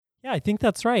Yeah, I think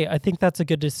that's right. I think that's a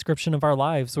good description of our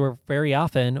lives, where very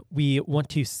often we want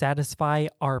to satisfy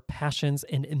our passions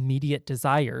and immediate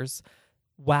desires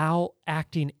while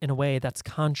acting in a way that's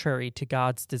contrary to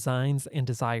God's designs and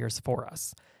desires for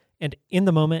us. And in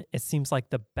the moment, it seems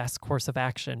like the best course of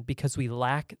action because we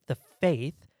lack the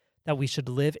faith that we should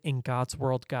live in God's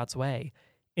world, God's way.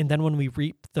 And then when we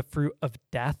reap the fruit of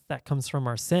death that comes from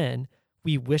our sin,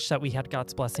 we wish that we had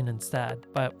God's blessing instead,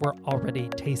 but we're already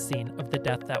tasting of the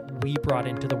death that we brought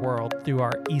into the world through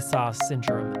our Esau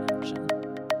syndrome action.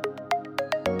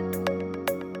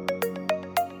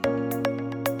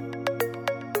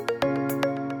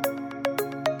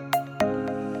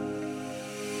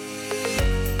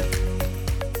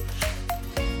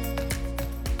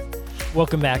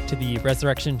 Welcome back to the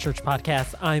Resurrection Church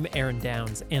Podcast. I'm Aaron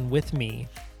Downs, and with me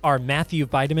are Matthew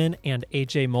Vitamin and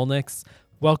AJ Molnix.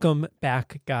 Welcome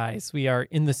back, guys. We are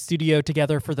in the studio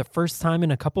together for the first time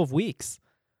in a couple of weeks.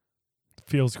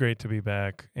 Feels great to be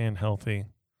back and healthy.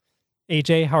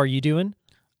 AJ, how are you doing?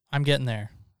 I'm getting there.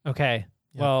 Okay.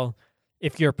 Yep. Well,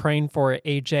 if you're praying for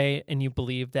AJ and you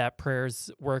believe that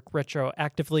prayers work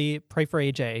retroactively, pray for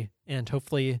AJ, and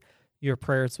hopefully your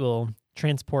prayers will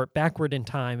transport backward in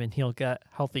time and he'll get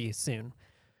healthy soon.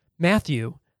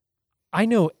 Matthew, I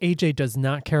know AJ does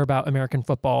not care about American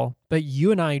football, but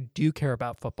you and I do care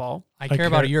about football. I care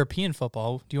about European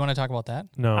football. Do you want to talk about that?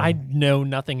 No. I know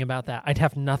nothing about that. I'd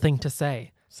have nothing to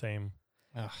say. Same.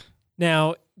 Ugh.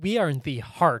 Now, we are in the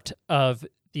heart of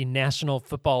the National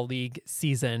Football League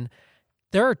season.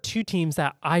 There are two teams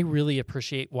that I really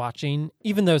appreciate watching,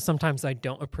 even though sometimes I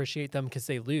don't appreciate them because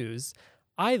they lose.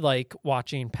 I like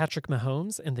watching Patrick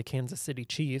Mahomes and the Kansas City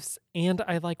Chiefs, and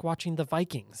I like watching the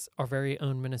Vikings, our very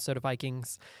own Minnesota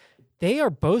Vikings. They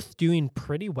are both doing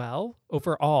pretty well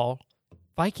overall.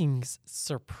 Vikings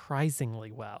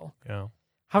surprisingly well. Yeah.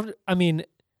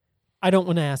 I don't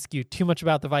want to ask you too much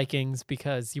about the Vikings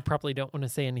because you probably don't want to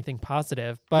say anything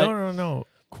positive. But No.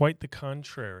 Quite the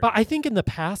contrary. But I think in the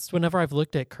past, whenever I've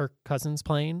looked at Kirk Cousins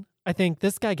playing, I think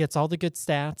this guy gets all the good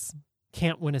stats,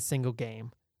 can't win a single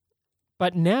game.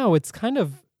 But now it's kind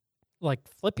of like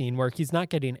flipping where he's not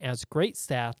getting as great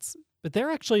stats, but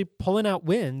they're actually pulling out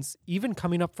wins, even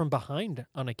coming up from behind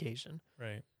on occasion.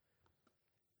 Right.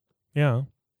 Yeah.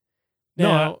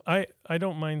 Now, No, I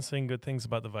don't mind saying good things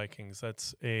about the Vikings.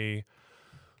 That's a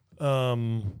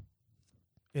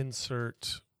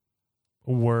insert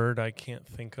word I can't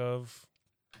think of.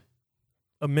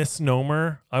 A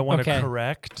misnomer I want to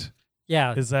correct.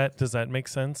 Yeah. Does that make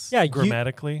sense? Yeah,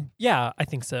 grammatically? Yeah, I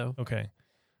think so. Okay.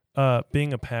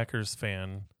 Being a Packers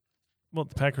fan, well,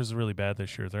 the Packers are really bad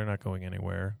this year. They're not going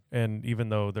anywhere. And even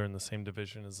though they're in the same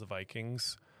division as the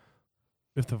Vikings,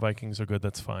 if the Vikings are good,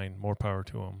 that's fine. More power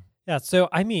to them. Yeah, so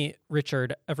I meet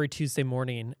Richard every Tuesday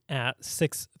morning at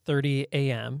 6:30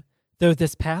 a.m. Though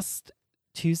this past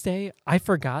Tuesday, I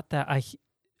forgot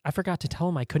to tell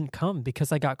him I couldn't come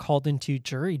because I got called into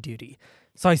jury duty.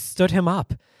 So I stood him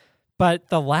up. But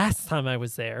the last time I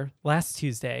was there, last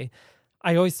Tuesday,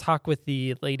 I always talk with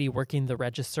the lady working the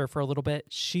register for a little bit.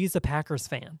 She's a Packers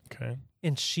fan. Okay.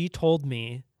 And she told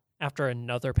me after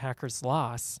another Packers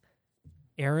loss,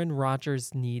 Aaron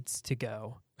Rodgers needs to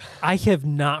go. I have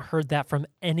not heard that from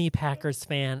any Packers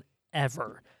fan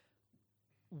ever.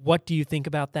 What do you think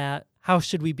about that? How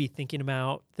should we be thinking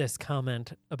about this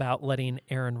comment about letting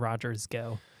Aaron Rodgers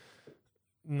go?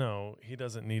 No, he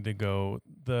doesn't need to go.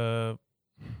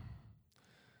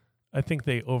 I think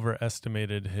they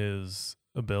overestimated his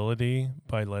ability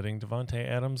by letting Davante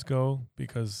Adams go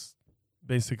because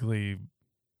basically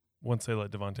once they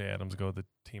let Davante Adams go, the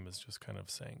team is just kind of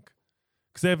sank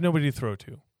because they have nobody to throw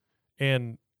to.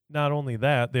 And not only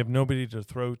that, they have nobody to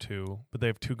throw to, but they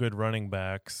have two good running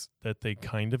backs that they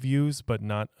kind of use, but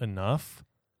not enough.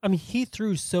 I mean, he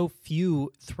threw so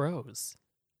few throws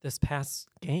this past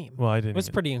game. Well, It was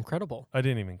pretty incredible. I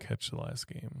didn't even catch the last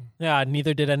game. Yeah,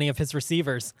 neither did any of his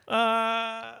receivers.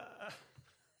 There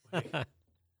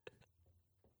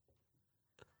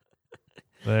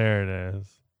it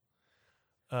is.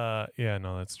 Yeah,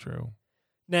 no, that's true.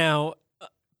 Now,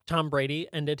 Tom Brady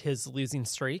ended his losing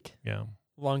streak, Yeah.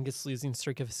 longest losing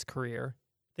streak of his career.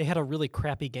 They had a really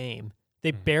crappy game. They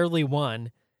barely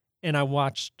won, and I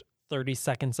watched 30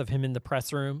 seconds of him in the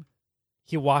press room.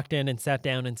 He walked in and sat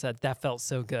down and said, "That felt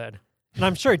so good." And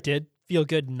I'm sure it did feel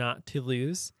good not to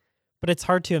lose, but it's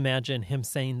hard to imagine him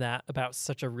saying that about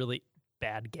such a really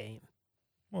bad game.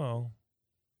 Well,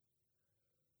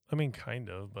 I mean, kind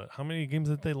of, but how many games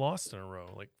have they lost in a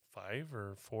row? Like 5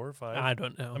 or 4 or 5? I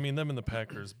don't know. I mean, them and the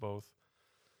Packers both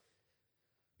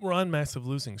were on massive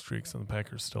losing streaks, and the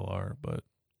Packers still are, but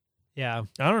Yeah.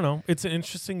 I don't know. It's an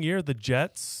interesting year. The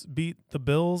Jets beat the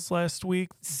Bills last week.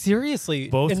 Seriously.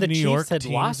 Both and the New Chiefs York had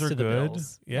teams lost are to the good.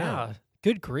 Bills. Yeah.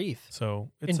 Good grief.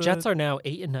 So And Jets are now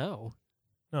 8-0.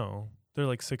 No, they're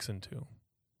like 6-2.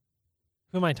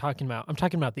 Who am I talking about? I'm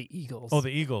talking about the Eagles. Oh, the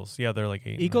Eagles. Yeah, they're like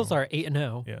 8. Eagles are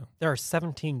 8-0. Yeah. There are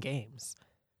 17 games.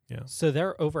 Yeah. So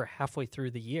they're over halfway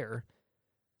through the year.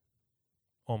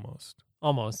 Almost.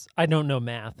 I don't know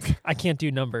math. I can't do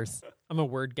numbers. I'm a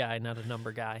word guy, not a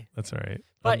number guy. That's all right.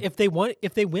 But if they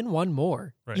win one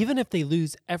more, Right. even if they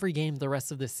lose every game the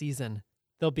rest of the season,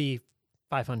 they'll be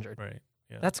 500. Right.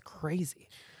 Yeah. That's crazy.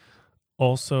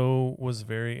 Also was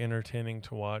very entertaining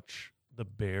to watch the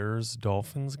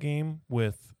Bears-Dolphins game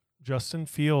with Justin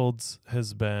Fields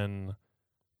has been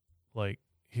like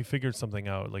he figured something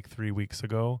out like 3 weeks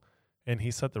ago, and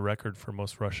he set the record for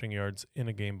most rushing yards in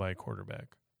a game by a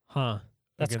quarterback. Huh.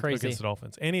 That's crazy. Against the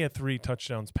Dolphins. And he had 3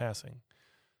 touchdowns passing.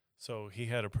 So he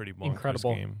had a pretty bonkers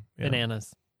Incredible. game. Yeah.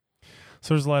 Bananas.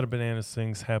 So there's a lot of bananas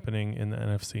things happening in the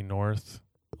NFC North,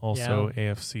 also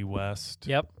AFC West.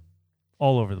 Yep.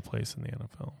 All over the place in the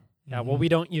NFL. Yeah, well, we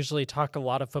don't usually talk a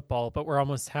lot of football, but we're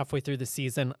almost halfway through the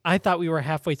season. I thought we were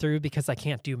halfway through because I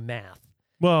can't do math.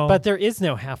 Well, But there is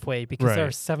no halfway because there Right.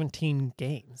 are 17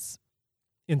 games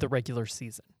in the regular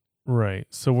season. right.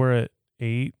 So we're at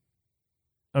 8.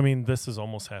 I mean, this is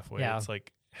almost halfway. Yeah. It's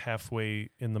like halfway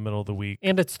in the middle of the week.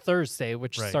 And it's Thursday,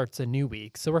 which Right. starts a new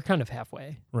week. So we're kind of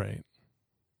halfway. Right.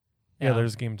 Yeah,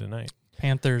 there's a game tonight.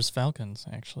 Panthers, Falcons,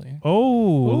 actually.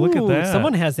 Oh, look at Ooh, that.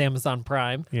 Someone has Amazon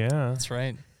Prime. Yeah. That's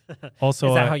right. Also,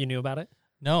 Is that how you knew about it?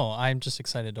 No, I'm just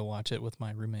excited to watch it with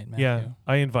my roommate, Matthew. yeah,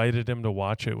 I invited him to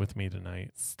watch it with me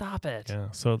tonight. Stop it.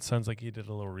 Yeah, so it sounds like he did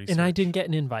a little research. And I didn't get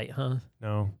an invite, huh?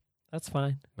 No, That's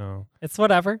fine. no. It's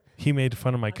whatever. He made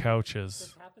fun of my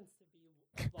couches. happens to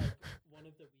be like one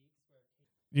of the weeks where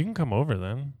You can come over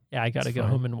then. Yeah, I got to It's go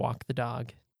fine. home and walk the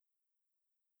dog.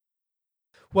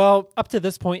 Well, up to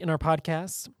this point in our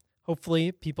podcast,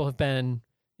 hopefully people have been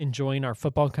enjoying our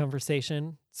football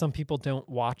conversation. Some people don't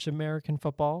watch American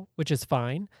football, which is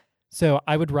fine. So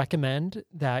I would recommend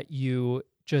that you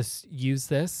just use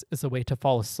this as a way to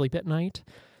fall asleep at night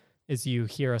as you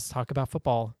hear us talk about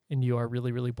football and you are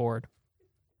really, really bored.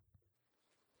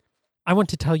 I want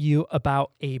to tell you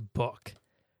about a book.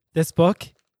 This book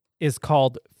is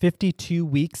called 52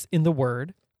 Weeks in the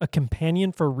Word, a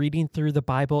companion for reading through the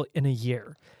Bible in a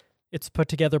year. It's put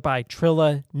together by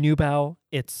Trillia Newbell.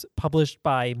 It's published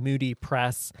by Moody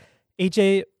Press.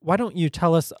 AJ, why don't you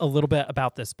tell us a little bit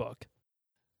about this book?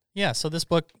 Yeah, so this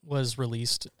book was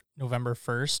released November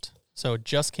 1st, so it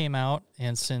just came out,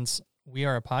 and since we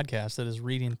are a podcast that is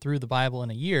reading through the Bible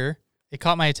in a year, it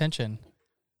caught my attention.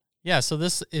 Yeah, so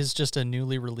this is just a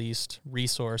newly released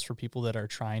resource for people that are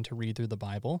trying to read through the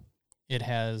Bible. It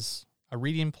has a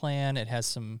reading plan, it has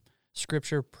some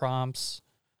scripture prompts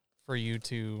for you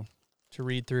to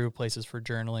read through, places for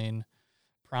journaling,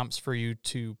 prompts for you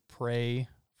to pray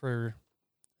for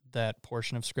that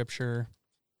portion of scripture.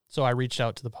 So I reached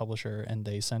out to the publisher, and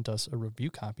they sent us a review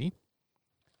copy.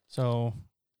 So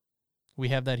we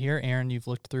have that here. Aaron, you've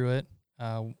looked through it.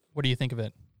 What do you think of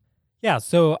it? Yeah,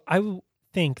 so I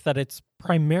think that it's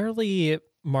primarily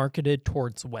marketed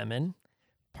towards women.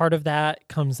 Part of that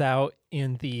comes out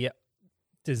in the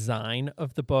design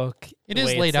of the book. It the is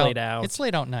way laid it's out. It's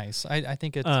laid out nice. I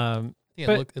think it's.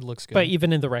 It looks good. But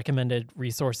even in the recommended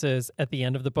resources at the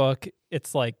end of the book,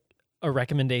 it's like a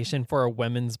recommendation for a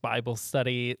women's Bible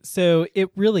study. So it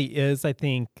really is, I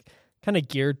think, kind of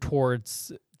geared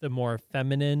towards the more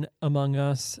feminine among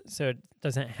us. So it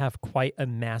doesn't have quite a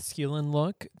masculine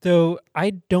look, though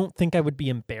I don't think I would be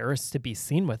embarrassed to be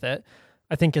seen with it.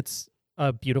 I think it's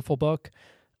a beautiful book.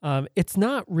 It's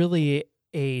not really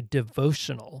a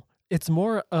devotional. It's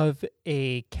more of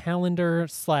a calendar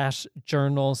 /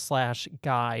 journal /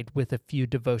 guide with a few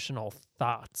devotional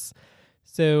thoughts.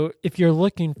 So if you're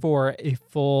looking for a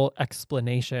full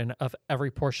explanation of every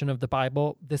portion of the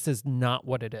Bible, this is not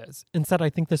what it is. Instead, I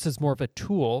think this is more of a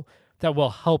tool that will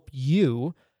help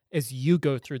you as you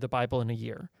go through the Bible in a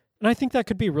year. And I think that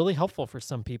could be really helpful for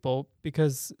some people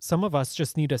because some of us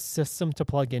just need a system to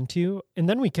plug into, and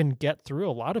then we can get through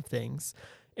a lot of things.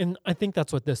 And I think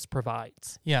that's what this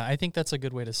provides. Yeah, I think that's a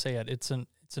good way to say it. It's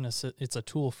a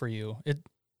tool for you.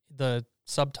 The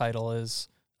subtitle is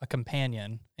a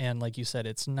companion, and like you said,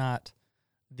 it's not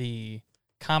the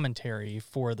commentary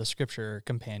for the scripture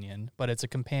companion, but it's a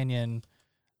companion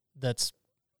that's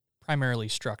primarily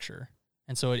structure.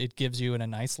 And so it gives you in a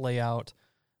nice layout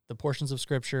the portions of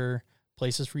scripture,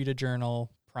 places for you to journal,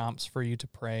 prompts for you to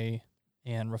pray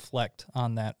and reflect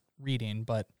on that reading,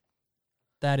 but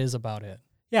that is about it.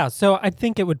 Yeah, so I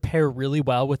think it would pair really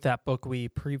well with that book we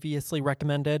previously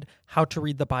recommended, How to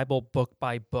Read the Bible Book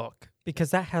by Book,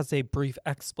 because that has a brief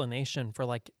explanation for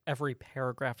like every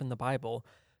paragraph in the Bible.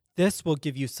 This will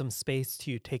give you some space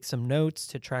to take some notes,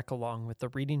 to track along with the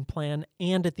reading plan,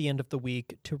 and at the end of the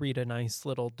week to read a nice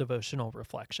little devotional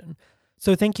reflection.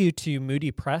 So thank you to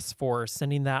Moody Press for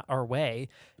sending that our way.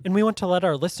 And we want to let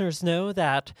our listeners know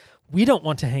that we don't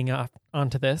want to hang up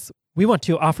onto this. We want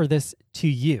to offer this to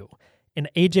you. And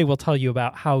AJ will tell you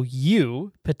about how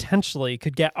you potentially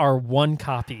could get our one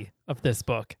copy of this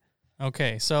book.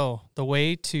 Okay, so the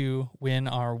way to win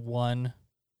our one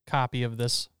copy of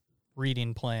this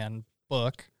reading plan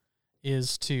book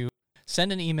is to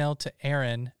send an email to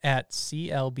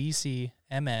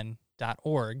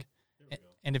aaron@clbcmn.org.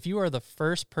 And if you are the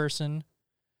first person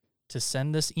to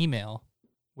send this email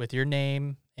with your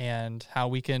name and how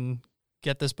we can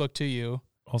get this book to you.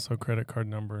 Also credit card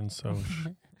number and so.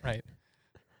 Right.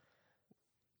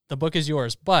 The book is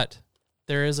yours, but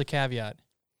there is a caveat.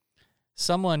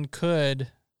 Someone could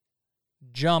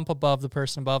jump above the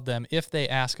person above them if they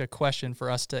ask a question for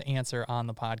us to answer on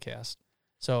the podcast.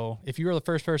 So if you are the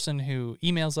first person who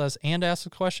emails us and asks a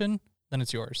question, then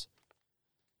it's yours.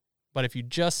 But if you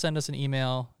just send us an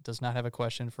email, does not have a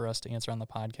question for us to answer on the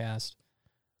podcast,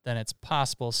 then it's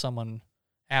possible someone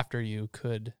after you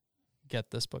could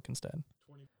get this book instead.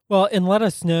 Well, and let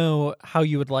us know how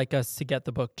you would like us to get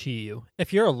the book to you.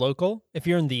 If you're a local, if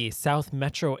you're in the South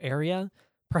Metro area,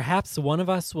 perhaps one of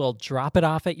us will drop it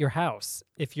off at your house.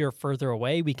 If you're further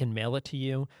away, we can mail it to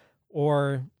you,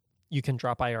 or you can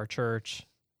drop by our church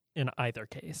in either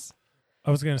case.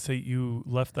 I was going to say, you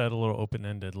left that a little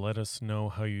open-ended. Let us know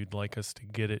how you'd like us to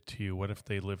get it to you. What if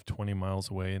they live 20 miles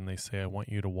away and they say, I want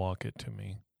you to walk it to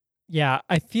me? Yeah,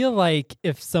 I feel like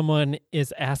if someone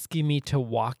is asking me to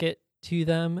walk it to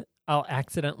them, I'll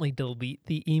accidentally delete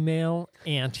the email,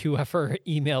 and whoever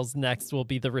emails next will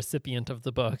be the recipient of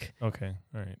the book. Okay,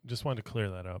 all right. Just wanted to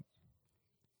clear that up.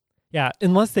 Yeah,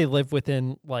 unless they live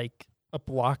within like a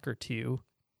block or two,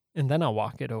 and then I'll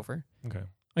walk it over. Okay.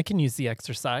 I can use the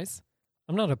exercise.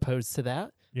 I'm not opposed to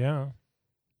that. Yeah.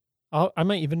 I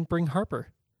might even bring Harper.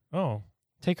 Oh.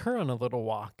 Take her on a little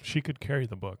walk. She could carry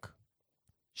the book.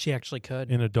 She actually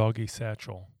could. In a doggy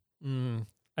satchel.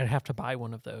 I'd have to buy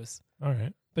one of those. All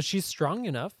right. But she's strong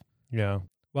enough. Yeah.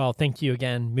 Well, thank you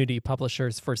again, Moody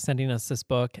Publishers, for sending us this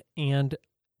book. And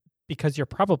because you're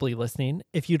probably listening,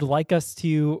 if you'd like us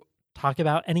to talk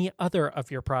about any other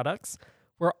of your products,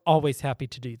 we're always happy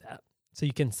to do that. So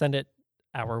you can send it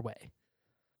our way.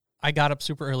 I got up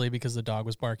super early because the dog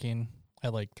was barking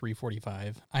at like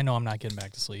 3:45. I know I'm not getting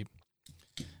back to sleep.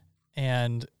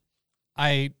 And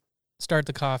I start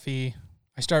the coffee.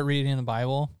 I start reading the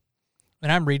Bible.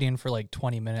 And I'm reading for like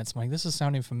 20 minutes. I'm like, this is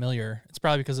sounding familiar. It's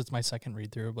probably because it's my second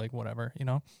read through, like whatever, you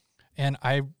know? And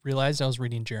I realized I was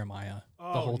reading Jeremiah the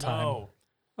whole time. No.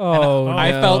 Oh, and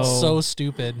I felt so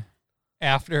stupid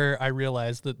after I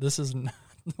realized that this is not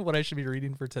what I should be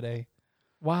reading for today.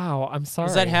 Wow, I'm sorry.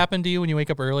 Does that happen to you when you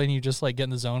wake up early and you just like get in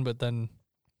the zone, but then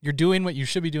you're doing what you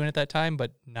should be doing at that time,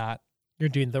 but not You're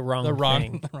doing the wrong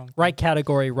thing. wrong Right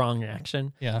category, wrong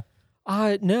action. Yeah.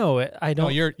 No, I don't. No,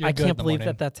 you're I good in can't the believe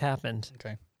morning. that's happened.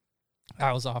 Okay.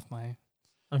 I was off my...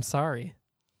 I'm sorry.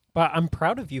 But I'm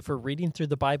proud of you for reading through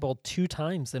the Bible 2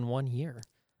 times in 1 year.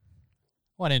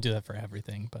 Well, I didn't do that for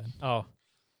everything, but... Oh.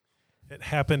 It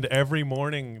happened every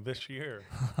morning this year.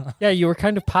 Yeah, you were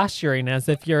kind of posturing as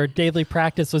if your daily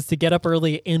practice was to get up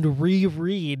early and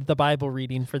reread the Bible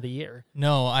reading for the year.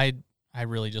 No, I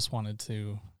really just wanted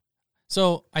to...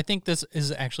 So I think this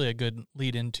is actually a good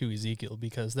lead into Ezekiel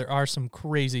because there are some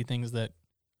crazy things that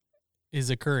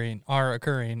are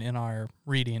occurring in our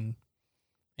reading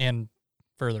and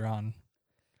further on.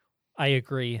 I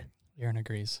agree. Aaron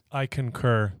agrees. I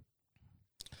concur.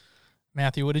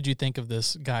 Matthew, what did you think of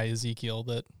this guy Ezekiel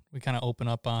that we kind of open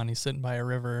up on? He's sitting by a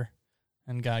river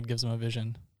and God gives him a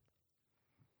vision.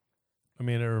 I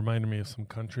mean, it reminded me of some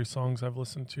country songs I've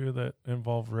listened to that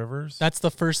involve rivers. That's the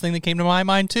first thing that came to my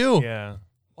mind too. Yeah.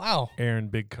 Wow.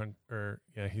 Aaron,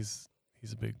 he's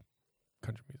a big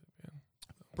country music fan.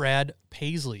 Brad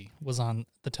Paisley was on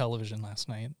the television last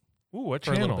night. Ooh, what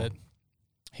for channel? a little bit.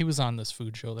 He was on this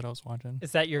food show that I was watching.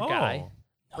 Is that your guy,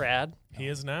 Brad? He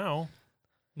is now.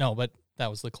 No, but that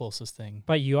was the closest thing.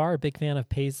 But you are a big fan of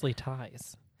Paisley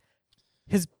ties.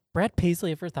 Has Brad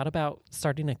Paisley ever thought about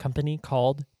starting a company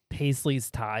called Paisley's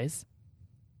Ties,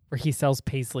 where he sells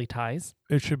Paisley ties?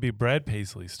 It should be Brad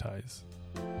Paisley's Ties.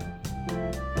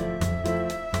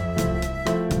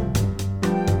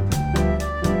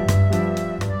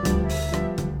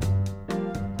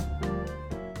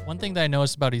 One thing that I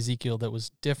noticed about Ezekiel that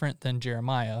was different than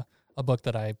Jeremiah, a book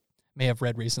that I may have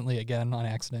read recently again on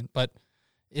accident, but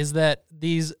is that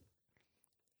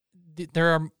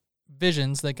there are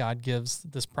visions that God gives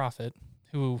this prophet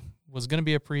who was going to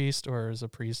be a priest or is a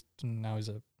priest and now he's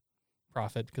a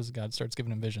prophet because God starts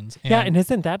giving him visions. And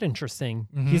isn't that interesting?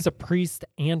 Mhm. He's a priest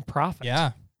and prophet.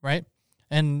 Yeah, right.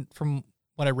 And from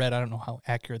what I read, I don't know how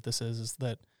accurate this is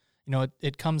that,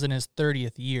 it comes in his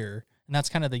 30th year, and that's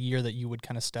kind of the year that you would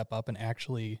kind of step up and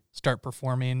actually start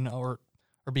performing or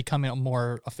becoming a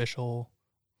more official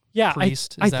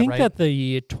priest. I think right? that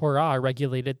the Torah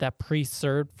regulated that priests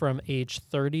served from age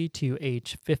 30 to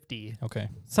age 50. Okay.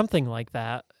 Something like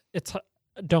that.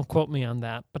 Don't quote me on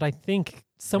that, but I think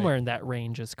somewhere in that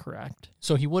range is correct.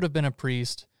 So he would have been a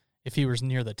priest if he was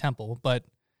near the temple, but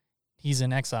he's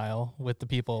in exile with the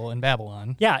people in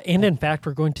Babylon. Yeah, and in fact,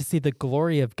 we're going to see the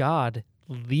glory of God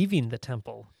leaving the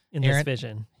temple in this Aaron,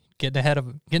 vision. Getting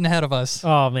ahead of us.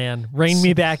 Oh, man. Rein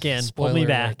me back in. Pull me Spoiler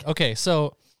back. alert. Okay,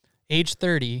 so age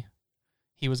 30,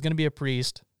 he was going to be a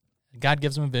priest. God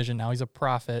gives him a vision. Now he's a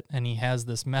prophet, and he has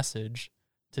this message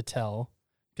to tell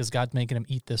because God's making him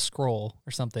eat this scroll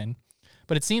or something.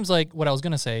 But it seems like what I was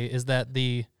going to say is that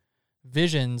the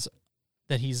visions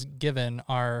that he's given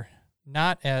are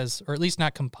not as, or at least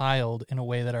not compiled in a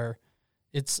way that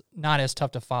it's not as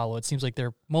tough to follow. It seems like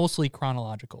they're mostly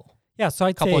chronological. Yeah, so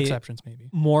I'd Couple say exceptions maybe.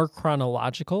 more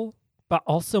chronological, but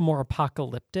also more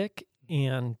apocalyptic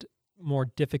and more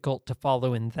difficult to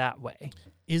follow in that way.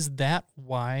 Is that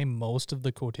why most of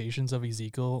the quotations of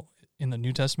Ezekiel in the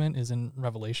New Testament is in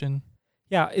Revelation?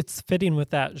 Yeah, it's fitting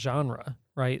with that genre,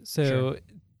 right? So Sure.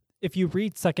 if you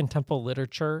read Second Temple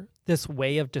literature, this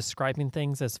way of describing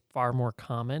things is far more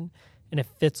common, and it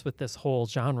fits with this whole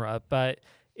genre, but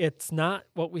it's not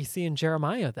what we see in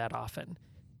Jeremiah that often.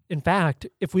 In fact,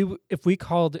 if we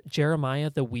called Jeremiah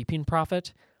the weeping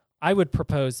prophet, I would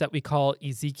propose that we call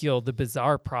Ezekiel the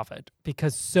bizarre prophet,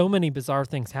 because so many bizarre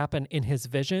things happen in his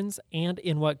visions and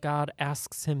in what God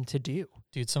asks him to do.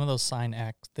 Dude, some of those sign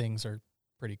act things are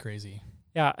pretty crazy.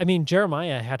 Yeah, I mean,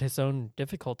 Jeremiah had his own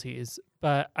difficulties,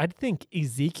 but I think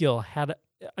Ezekiel had,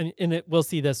 we'll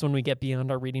see this when we get beyond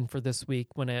our reading for this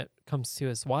week when it comes to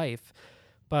his wife,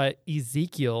 but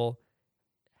Ezekiel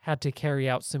had to carry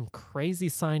out some crazy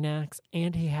sign acts,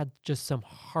 and he had just some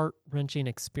heart-wrenching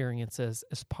experiences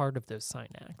as part of those sign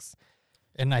acts.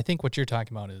 And I think what you're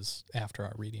talking about is after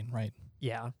our reading, right?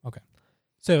 Yeah. Okay.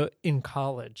 So in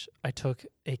college, I took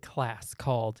a class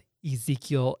called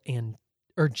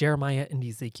Jeremiah and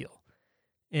Ezekiel.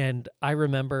 And I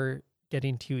remember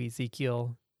getting to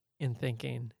Ezekiel and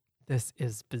thinking, this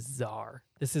is bizarre.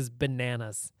 This is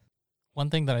bananas.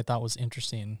 One thing that I thought was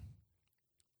interesting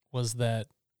was that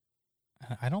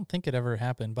I don't think it ever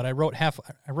happened, but I wrote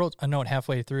a note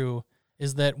halfway through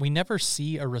is that we never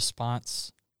see a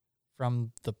response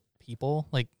from the people.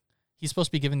 Like, he's supposed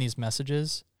to be giving these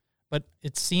messages, but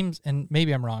it seems, and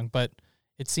maybe I'm wrong, but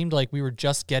it seemed like we were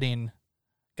just getting,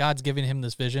 God's giving him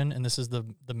this vision and this is the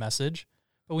message,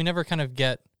 but we never kind of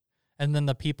get, and then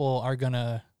the people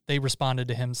they responded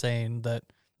to him saying that,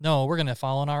 no, we're going to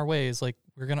follow in our ways like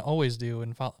we're going to always do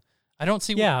and follow. I don't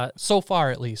see, so far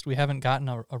at least, we haven't gotten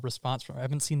a response I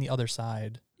haven't seen the other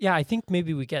side. Yeah, I think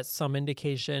maybe we get some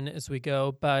indication as we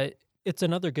go, but it's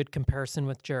another good comparison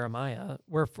with Jeremiah,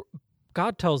 where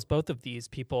God tells both of these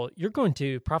people, you're going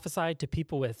to prophesy to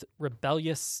people with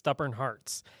rebellious, stubborn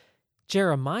hearts.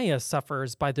 Jeremiah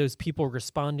suffers by those people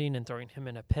responding and throwing him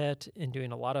in a pit and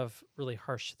doing a lot of really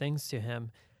harsh things to him.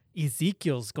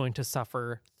 Ezekiel's going to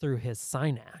suffer through his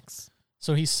sign acts.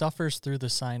 So he suffers through the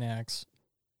sign acts.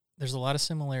 There's a lot of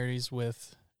similarities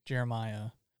with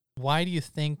Jeremiah. Why do you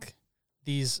think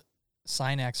these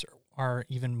sign acts are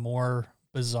even more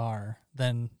bizarre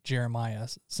than Jeremiah,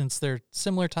 since they're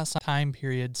similar time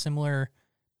period, similar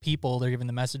people they're giving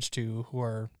the message to who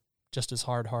are just as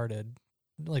hard-hearted?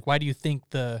 Like, why do you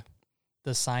think the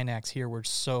sign acts here were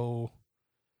so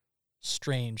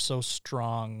strange, so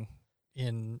strong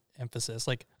in emphasis?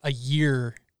 Like, a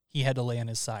year he had to lay on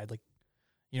his side. Like,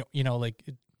 like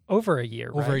over a year,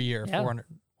 over right? a year, Yeah. 400,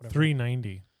 whatever.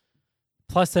 390.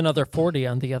 Plus another 40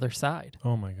 on the other side.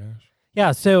 Oh my gosh.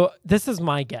 Yeah, so this is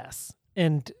my guess,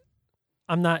 and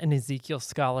I'm not an Ezekiel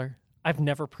scholar. I've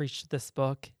never preached this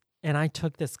book, and I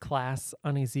took this class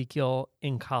on Ezekiel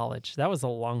in college. That was a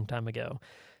long time ago,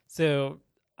 so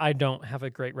I don't have a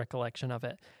great recollection of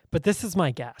it. But this is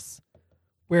my guess,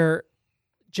 where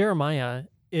Jeremiah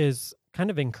is kind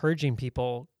of encouraging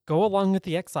people, go along with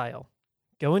the exile,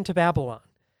 go into Babylon.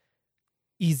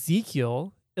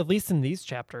 Ezekiel, at least in these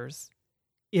chapters,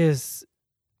 is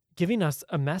giving us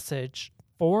a message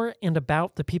for and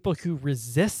about the people who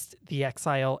resist the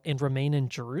exile and remain in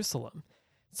Jerusalem.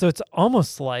 So it's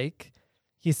almost like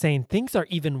he's saying things are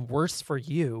even worse for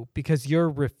you because you're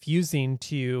refusing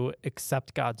to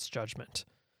accept God's judgment.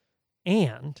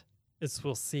 And, as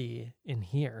we'll see in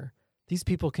here, these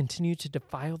people continue to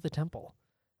defile the temple.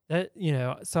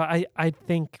 So I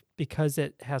think because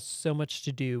it has so much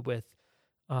to do with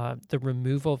the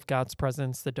removal of God's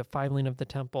presence, the defiling of the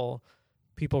temple,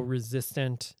 people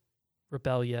resistant,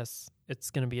 rebellious,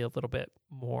 it's going to be a little bit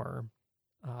more,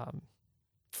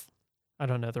 I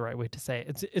don't know the right way to say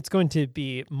it. It's going to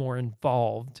be more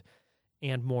involved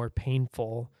and more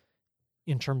painful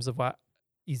in terms of what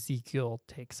Ezekiel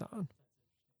takes on.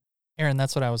 Aaron,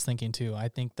 that's what I was thinking too. I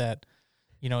think that,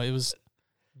 it was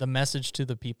the message to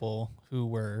the people who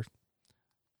were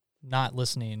not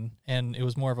listening, and it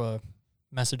was more of a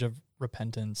message of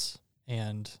repentance,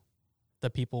 and the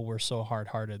people were so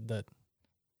hard-hearted that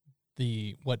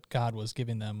what God was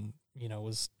giving them,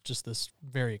 was just this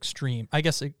very extreme. I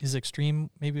guess is extreme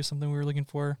maybe something we were looking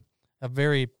for. A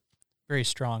very, very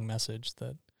strong message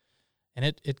and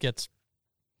it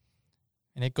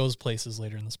goes places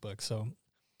later in this book. So,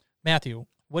 Matthew,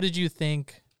 what did you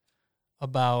think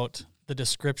about the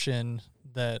description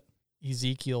that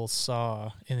Ezekiel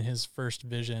saw in his first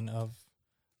vision of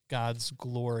God's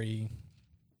glory,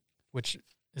 which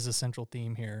is a central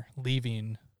theme here,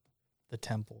 leaving the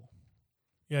temple?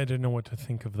 Yeah, I didn't know what to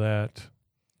think of that.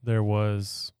 There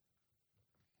was,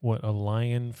 a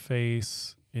lion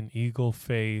face, an eagle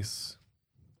face.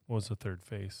 What was the third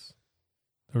face?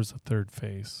 There was a third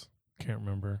face. Can't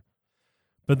remember.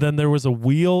 But then there was a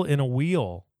wheel in a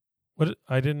wheel.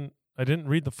 I didn't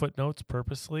read the footnotes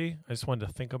purposely. I just wanted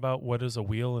to think about what does a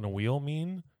wheel in a wheel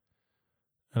mean?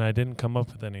 And I didn't come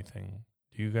up with anything.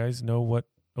 Do you guys know what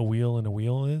a wheel in a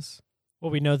wheel is?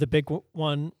 Well, we know the big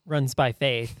one runs by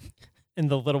faith, and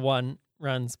the little one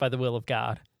runs by the will of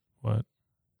God. What?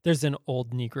 There's an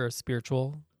old Negro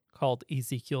spiritual called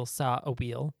Ezekiel Saw a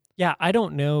Wheel. Yeah, I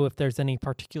don't know if there's any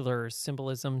particular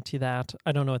symbolism to that.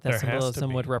 I don't know what that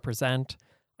symbolism would represent.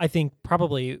 I think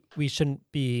probably we shouldn't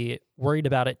be worried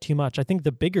about it too much. I think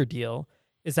the bigger deal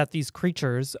is that these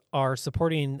creatures are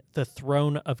supporting the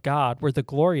throne of God, where the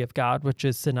glory of God, which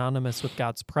is synonymous with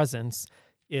God's presence,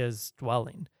 is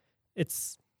dwelling.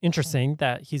 It's interesting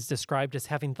that he's described as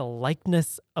having the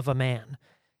likeness of a man.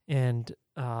 And,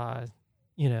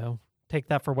 take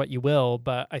that for what you will,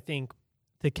 but I think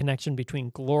the connection between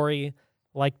glory,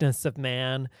 likeness of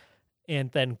man, and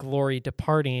then glory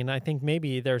departing, I think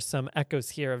maybe there's some echoes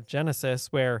here of Genesis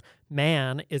where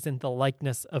man is in the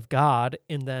likeness of God,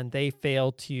 and then they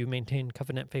fail to maintain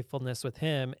covenant faithfulness with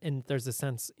him, and there's a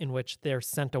sense in which they're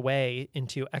sent away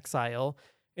into exile,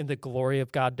 and the glory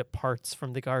of God departs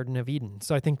from the Garden of Eden.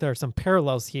 So I think there are some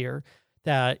parallels here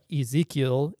that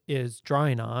Ezekiel is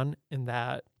drawing on and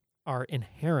that are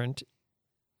inherent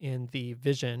in the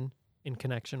vision in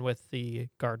connection with the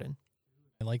garden.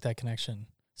 I like that connection.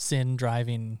 Sin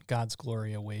driving God's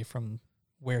glory away from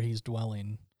where he's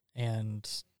dwelling and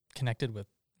connected with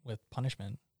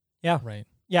punishment. Yeah. Right.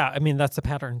 Yeah, I mean, that's a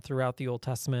pattern throughout the Old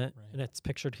Testament, right. And it's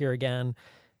pictured here again.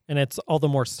 And it's all the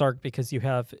more stark because you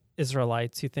have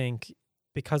Israelites who think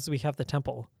because we have the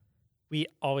temple, we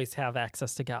always have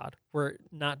access to God. We're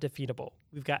not defeatable.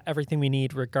 We've got everything we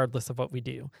need regardless of what we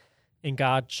do. And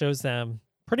God shows them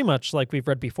pretty much like we've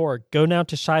read before, go now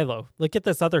to Shiloh. Look at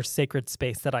this other sacred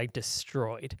space that I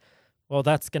destroyed. Well,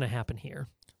 that's going to happen here.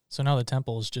 So now the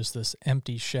temple is just this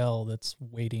empty shell that's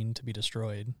waiting to be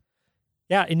destroyed.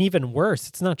 Yeah, and even worse,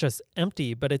 it's not just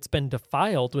empty, but it's been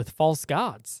defiled with false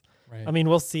gods. Right. I mean,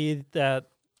 we'll see that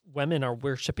women are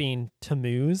worshiping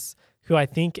Tammuz, who I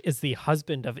think is the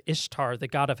husband of Ishtar, the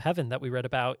god of heaven that we read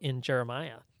about in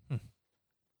Jeremiah.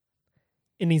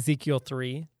 In Ezekiel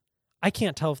 3, I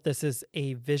can't tell if this is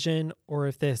a vision or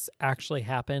if this actually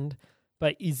happened,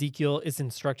 but Ezekiel is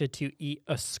instructed to eat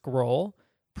a scroll,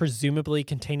 presumably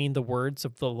containing the words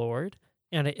of the Lord,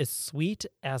 and it is sweet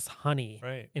as honey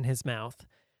in his mouth.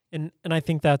 And I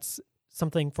think that's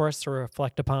something for us to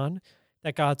reflect upon,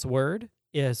 that God's word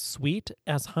is sweet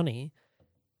as honey,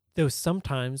 though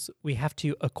sometimes we have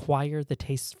to acquire the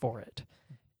taste for it.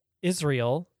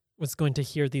 Israel was going to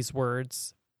hear these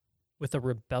words with a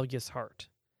rebellious heart.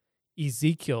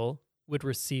 Ezekiel would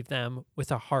receive them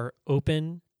with a heart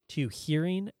open to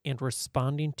hearing and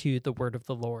responding to the word of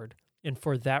the Lord. And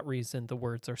for that reason, the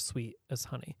words are sweet as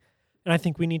honey. And I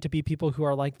think we need to be people who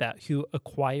are like that, who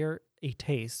acquire a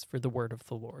taste for the word of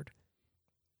the Lord.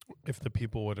 If the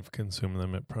people would have consumed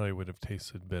them, it probably would have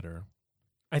tasted bitter.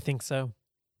 I think so.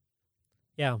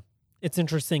 Yeah. It's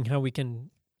interesting how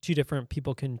two different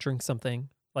people can drink something,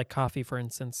 like coffee, for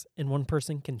instance, and one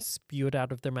person can spew it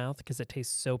out of their mouth because it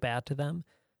tastes so bad to them.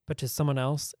 but to someone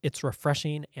else, it's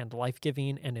refreshing and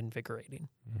life-giving and invigorating.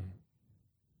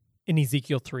 In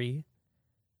Ezekiel 3,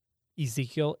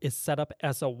 Ezekiel is set up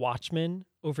as a watchman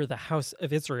over the house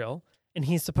of Israel, and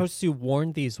he's supposed to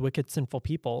warn these wicked, sinful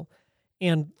people.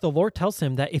 And the Lord tells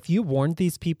him that if you warn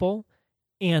these people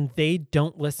and they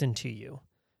don't listen to you,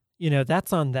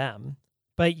 that's on them,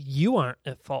 but you aren't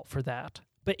at fault for that.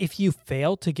 But if you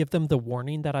fail to give them the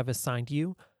warning that I've assigned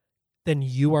you, then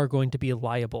you are going to be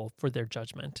liable for their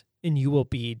judgment, and you will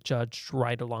be judged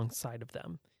right alongside of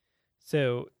them.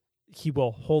 So he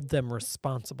will hold them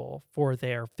responsible for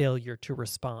their failure to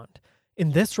respond.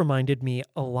 And this reminded me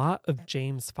a lot of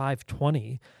James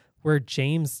 5:20, where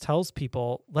James tells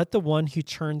people, let the one who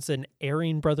turns an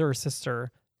erring brother or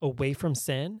sister away from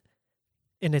sin,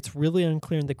 and it's really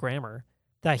unclear in the grammar,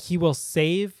 that he will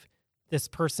save this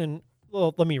person.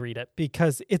 Well, let me read it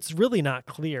because it's really not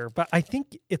clear, but I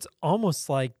think it's almost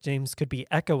like James could be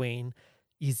echoing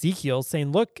Ezekiel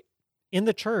saying, look, in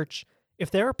the church,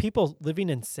 if there are people living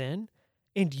in sin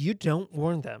and you don't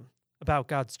warn them about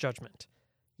God's judgment,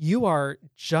 you are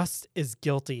just as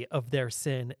guilty of their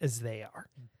sin as they are.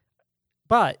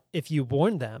 But if you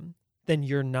warn them, then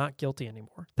you're not guilty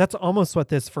anymore. That's almost what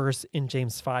this verse in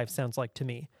James 5 sounds like to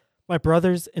me. My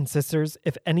brothers and sisters,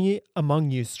 if any among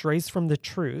you strays from the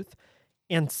truth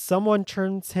and someone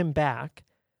turns him back,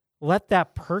 let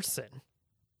that person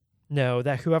know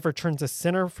that whoever turns a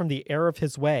sinner from the error of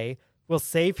his way will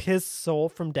save his soul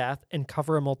from death and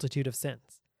cover a multitude of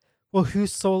sins. Well,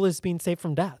 whose soul is being saved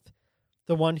from death?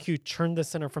 The one who turned the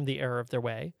sinner from the error of their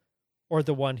way, or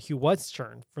the one who was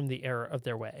turned from the error of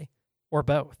their way, or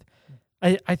both?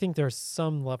 I think there's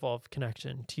some level of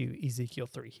connection to Ezekiel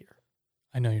 3 here.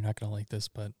 I know you're not going to like this,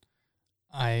 but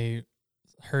I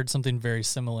heard something very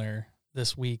similar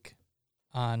this week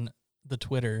on the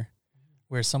Twitter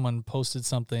where someone posted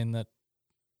something that,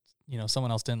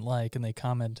 someone else didn't like, and they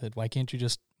commented, why can't you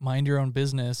just mind your own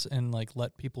business and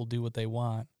let people do what they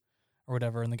want or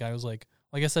whatever? And the guy was like,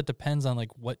 well, I guess that depends on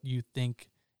what you think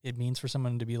it means for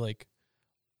someone to be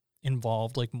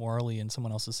involved morally in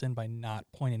someone else's sin by not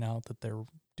pointing out that they're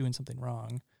doing something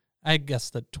wrong. I guess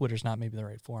that Twitter's not maybe the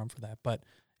right forum for that, but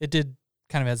it did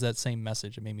kind of has that same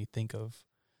message. It made me think of,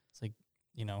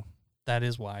 that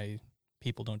is why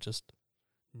people don't just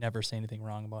never say anything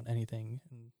wrong about anything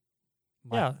and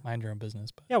mind your own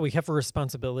business. But yeah, we have a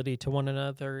responsibility to one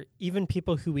another. Even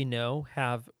people who we know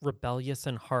have rebellious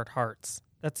and hard hearts.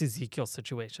 That's Ezekiel's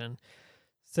situation.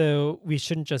 So we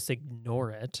shouldn't just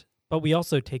ignore it, but we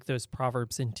also take those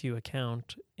proverbs into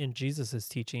account in Jesus'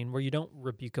 teaching, where you don't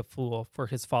rebuke a fool for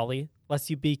his folly, lest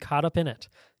you be caught up in it.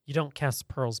 You don't cast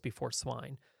pearls before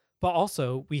swine. But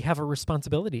also, we have a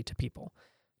responsibility to people.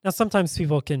 Now, sometimes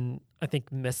people can, I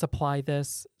think, misapply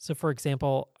this. So, for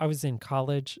example, I was in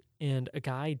college, and a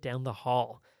guy down the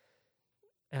hall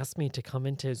asked me to come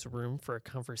into his room for a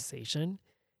conversation.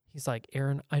 He's like,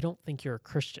 Aaron, I don't think you're a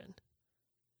Christian.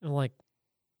 And I'm like,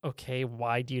 okay,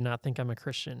 why do you not think I'm a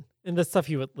Christian? And the stuff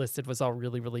he listed was all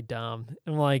really, really dumb.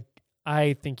 I'm like,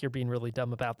 I think you're being really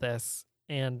dumb about this,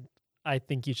 and I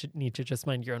think you should need to just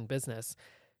mind your own business.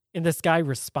 And this guy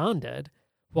responded,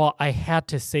 well, I had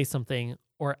to say something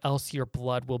or else your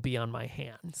blood will be on my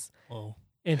hands. Whoa.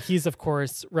 And he's, of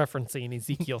course, referencing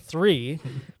Ezekiel 3.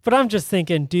 But I'm just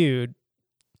thinking, dude,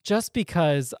 just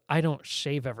because I don't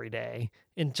shave every day,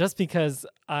 and just because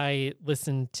I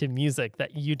listen to music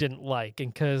that you didn't like,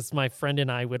 and because my friend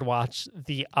and I would watch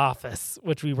The Office,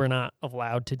 which we were not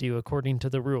allowed to do according to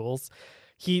the rules,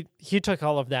 he took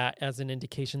all of that as an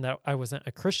indication that I wasn't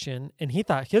a Christian, and he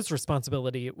thought his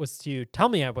responsibility was to tell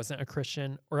me I wasn't a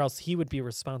Christian, or else he would be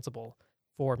responsible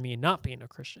for me not being a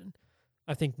Christian.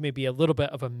 I think maybe a little bit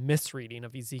of a misreading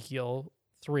of Ezekiel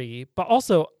 3, but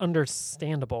also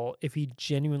understandable if he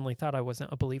genuinely thought I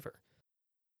wasn't a believer.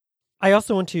 I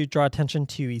also want to draw attention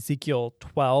to Ezekiel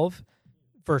 12,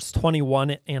 verse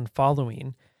 21 and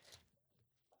following.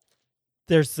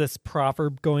 There's this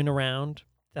proverb going around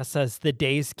that says, the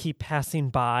days keep passing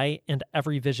by and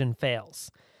every vision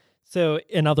fails. So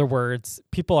in other words,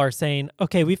 people are saying,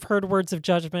 okay, we've heard words of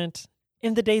judgment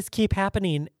and the days keep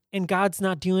happening and God's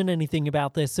not doing anything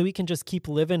about this, so we can just keep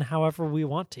living however we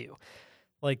want to.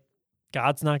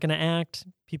 God's not going to act.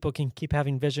 People can keep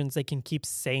having visions. They can keep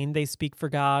saying they speak for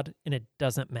God, and it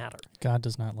doesn't matter. God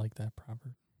does not like that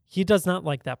proverb. He does not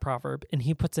like that proverb, and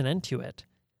he puts an end to it.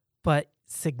 But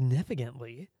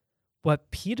significantly,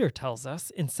 what Peter tells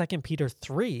us in 2 Peter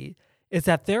 3 is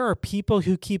that there are people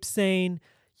who keep saying,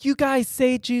 you guys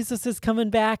say Jesus is coming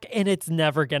back, and it's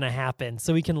never going to happen,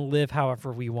 so we can live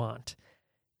however we want.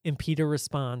 And Peter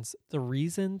responds, the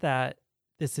reason that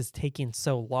this is taking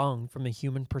so long from a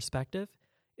human perspective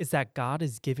is that God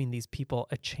is giving these people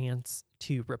a chance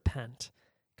to repent.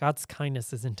 God's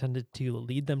kindness is intended to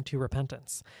lead them to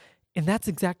repentance. And that's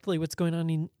exactly what's going on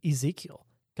in Ezekiel.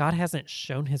 God hasn't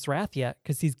shown his wrath yet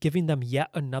because he's giving them yet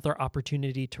another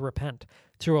opportunity to repent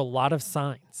through a lot of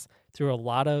signs, through a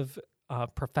lot of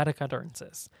prophetic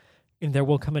utterances. And there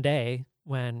will come a day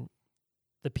when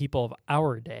the people of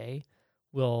our day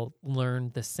will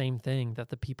learn the same thing that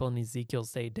the people in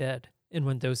Ezekiel's day did. And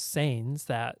when those sayings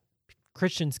that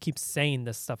Christians keep saying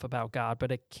this stuff about God,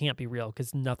 but it can't be real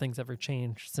because nothing's ever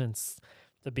changed since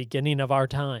the beginning of our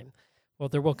time. Well,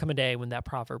 there will come a day when that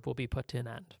proverb will be put to an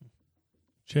end.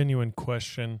 Genuine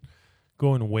question.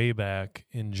 Going way back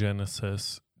in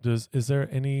Genesis, is there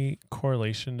any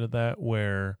correlation to that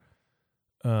where,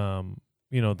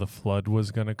 the flood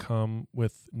was going to come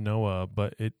with Noah,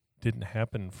 but it didn't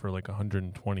happen for like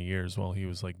 120 years while he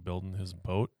was like building his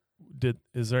boat?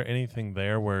 Is there anything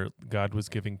there where God was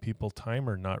giving people time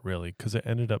or not really? Because it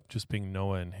ended up just being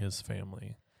Noah and his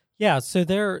family. Yeah, so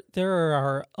there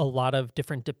are a lot of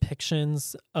different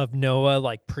depictions of Noah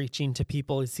like preaching to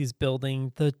people as he's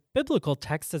building. The biblical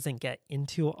text doesn't get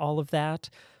into all of that,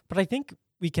 but I think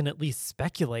we can at least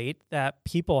speculate that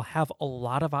people have a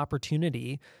lot of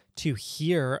opportunity to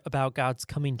hear about God's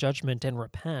coming judgment and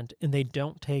repent, and they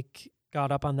don't take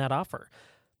God up on that offer.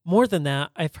 More than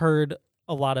that, I've heard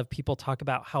a lot of people talk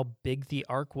about how big the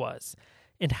ark was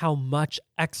and how much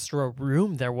extra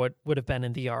room there would have been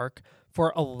in the ark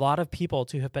for a lot of people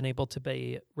to have been able to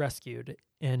be rescued,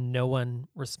 and no one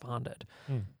responded.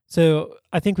 So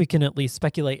I think we can at least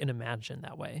speculate and imagine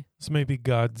that way. So maybe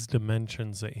God's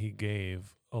dimensions that he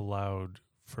gave allowed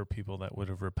for people that would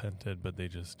have repented, but they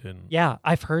just didn't. Yeah,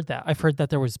 I've heard that. I've heard that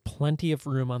there was plenty of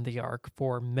room on the ark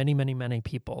for many, many, many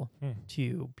people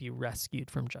to be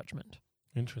rescued from judgment.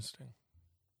 Interesting.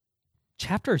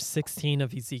 Chapter 16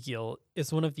 of Ezekiel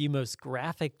is one of the most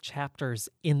graphic chapters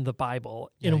in the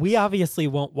Bible. Yikes. And we obviously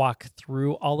won't walk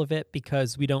through all of it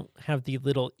because we don't have the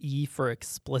little E for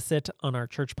explicit on our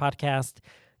church podcast,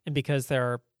 and because there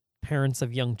are parents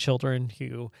of young children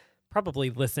who probably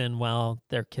listen while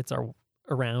their kids are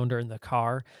around or in the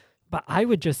car. But I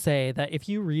would just say that if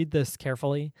you read this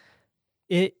carefully,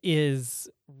 it is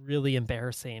really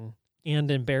embarrassing, and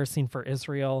embarrassing for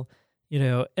Israel.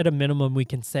 At a minimum, we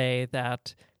can say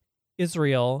that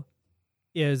Israel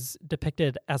is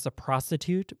depicted as a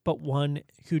prostitute, but one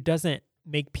who doesn't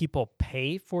make people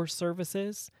pay for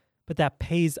services, but that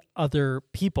pays other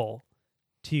people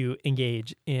to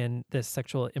engage in this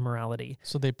sexual immorality.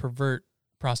 So they pervert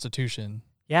prostitution.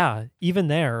 Yeah, even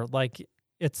there, like,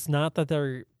 it's not that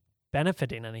they're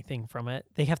benefiting anything from it.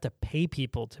 They have to pay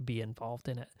people to be involved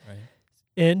in it. Right.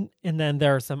 And then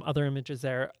there are some other images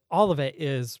there. All of it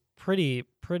is pretty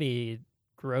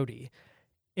grody.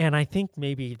 And I think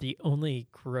maybe the only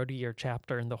grodier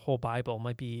chapter in the whole Bible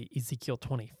might be Ezekiel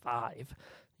 25,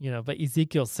 but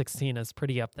Ezekiel 16 is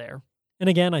pretty up there. And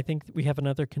again, I think we have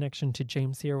another connection to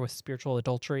James here with spiritual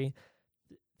adultery.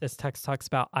 This text talks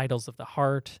about idols of the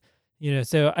heart.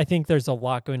 So I think there's a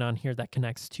lot going on here that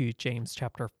connects to James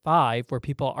chapter 5, where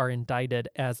people are indicted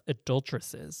as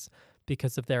adulteresses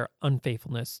because of their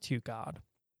unfaithfulness to God.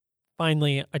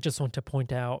 Finally, I just want to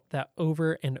point out that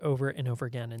over and over and over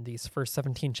again in these first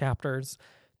 17 chapters,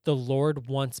 the Lord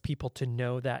wants people to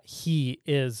know that he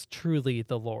is truly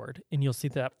the Lord. And you'll see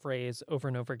that phrase over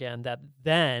and over again, that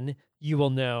then you will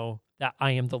know that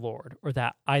I am the Lord, or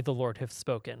that I, the Lord, have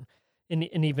spoken. And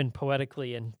even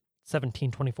poetically in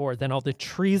 17:24, then all the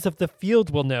trees of the field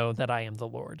will know that I am the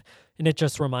Lord. And it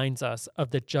just reminds us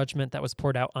of the judgment that was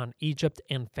poured out on Egypt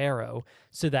and Pharaoh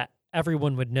so that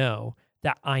everyone would know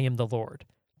that I am the Lord.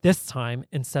 This time,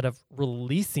 instead of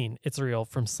releasing Israel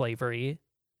from slavery,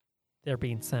 they're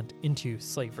being sent into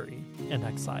slavery and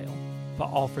exile,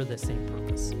 but all for the same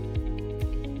purpose.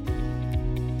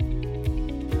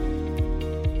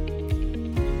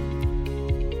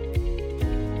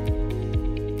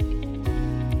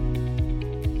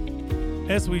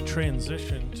 As we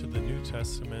transition to the New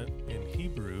Testament in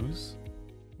Hebrews,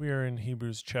 we are in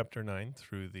Hebrews chapter 9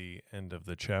 through the end of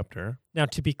the chapter. Now,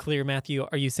 to be clear, Matthew,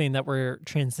 are you saying that we're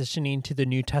transitioning to the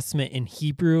New Testament in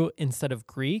Hebrew instead of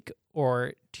Greek,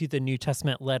 or to the New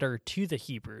Testament letter to the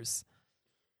Hebrews?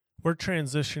 We're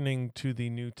transitioning to the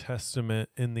New Testament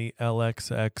in the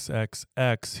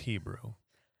LXXXX Hebrew.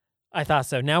 I thought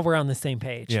so. Now we're on the same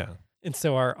page. Yeah. And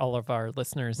so are all of our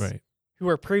listeners. Right. Who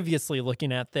are previously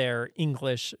looking at their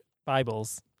English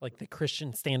Bibles, like the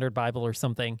Christian Standard Bible or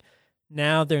something.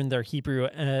 Now they're in their Hebrew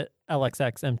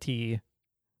LXXMTW.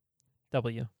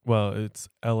 Well, it's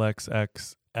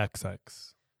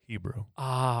LXXXX Hebrew.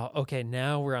 Ah, okay.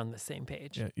 Now we're on the same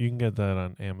page. Yeah, you can get that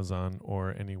on Amazon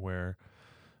or anywhere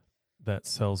that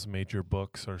sells major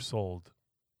books are sold.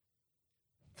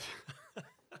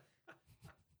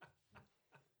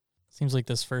 Seems like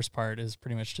this first part is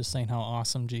pretty much just saying how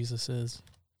awesome Jesus is.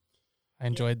 I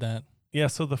enjoyed that. Yeah,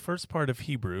 so the first part of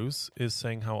Hebrews is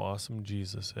saying how awesome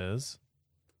Jesus is.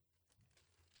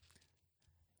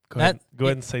 Go ahead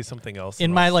and say something else.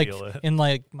 In my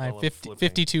my 50,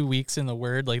 52 weeks in the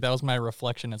Word, like that was my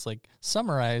reflection. It's like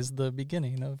summarize the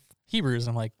beginning of Hebrews.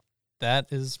 I'm like, that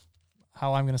is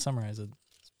how I'm going to summarize it.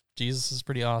 Jesus is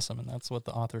pretty awesome, and that's what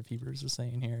the author of Hebrews is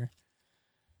saying here.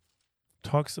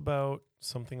 Talks about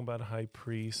something about a high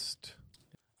priest.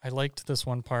 I liked this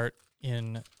one part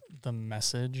in the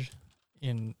Message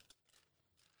in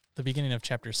the beginning of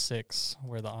chapter 6,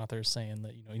 where the author is saying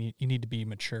that you need to be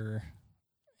mature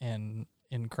and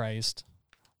in Christ.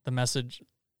 The Message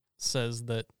says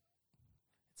that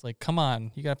it's like, come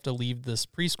on, you have to leave this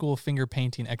preschool finger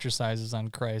painting exercises on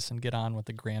Christ and get on with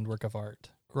the grand work of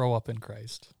art. Grow up in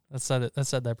Christ. That said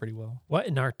that pretty well. What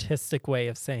an artistic way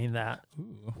of saying that.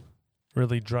 Ooh.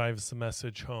 Really drives the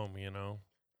message home,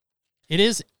 It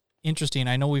is interesting.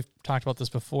 I know we've talked about this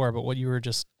before, but what you were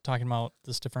just talking about,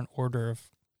 this different order of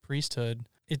priesthood,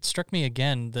 it struck me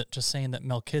again that just saying that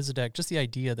Melchizedek, just the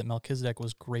idea that Melchizedek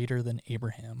was greater than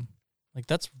Abraham, like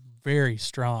that's very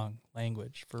strong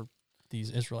language for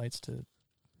these Israelites to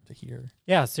hear.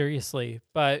 Yeah, seriously.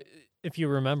 But if you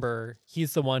remember,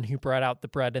 he's the one who brought out the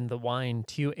bread and the wine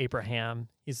to Abraham.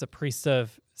 He's the priest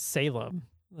of Salem,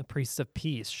 the priest of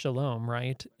peace, Shalom,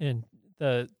 right? And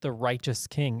the righteous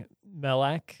king,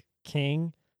 Melech,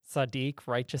 king, Sadiq,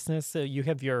 righteousness. So you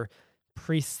have your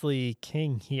priestly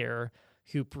king here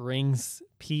who brings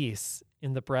peace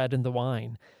in the bread and the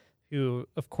wine, who,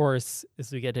 of course,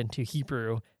 as we get into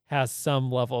Hebrew, has some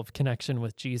level of connection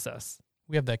with Jesus.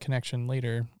 We have that connection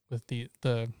later with the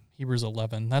Hebrews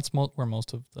 11. That's where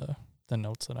most of the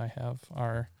notes that I have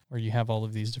are, where you have all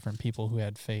of these different people who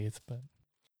had faith. But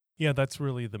yeah, that's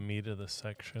really the meat of the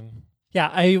section. Yeah,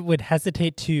 I would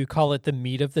hesitate to call it the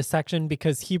meat of the section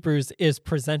because Hebrews is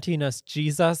presenting us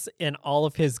Jesus in all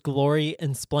of his glory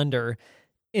and splendor.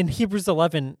 In Hebrews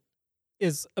 11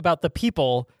 is about the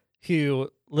people who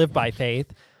live by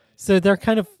faith. So they're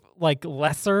kind of like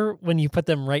lesser when you put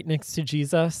them right next to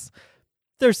Jesus.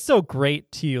 They're so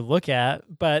great to look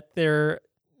at, but they're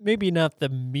maybe not the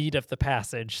meat of the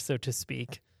passage, so to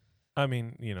speak. I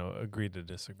mean, agree to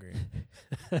disagree.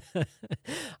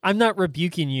 I'm not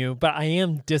rebuking you, but I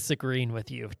am disagreeing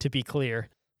with you, to be clear.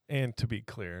 And to be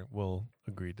clear, we'll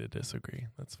agree to disagree.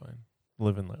 That's fine.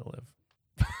 Live and let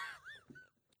live.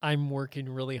 I'm working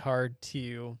really hard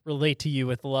to relate to you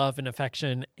with love and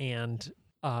affection and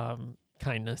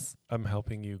kindness. I'm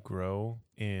helping you grow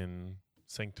in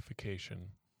sanctification.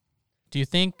 do you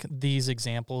think these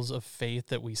examples of faith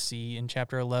that we see in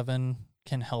chapter 11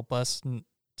 can help us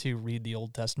to read the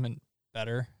Old Testament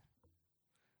better?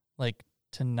 Like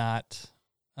to not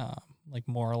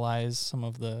moralize some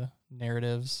of the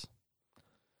narratives?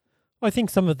 Well, I think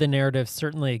some of the narratives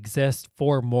certainly exist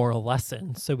for moral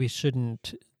lessons, so we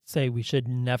shouldn't say we should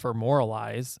never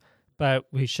moralize, but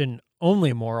we shouldn't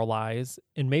only moralize,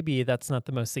 and maybe that's not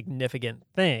the most significant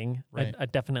thing. Right. I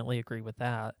definitely agree with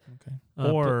that. Okay.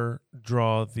 Or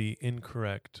draw the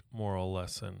incorrect moral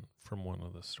lesson from one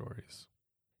of the stories.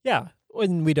 Yeah,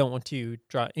 and we don't want to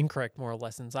draw incorrect moral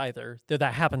lessons either, though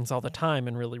that happens all the time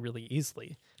and really, really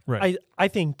easily. Right. I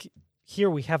think here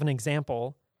we have an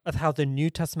example of how the New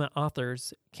Testament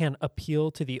authors can appeal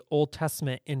to the Old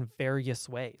Testament in various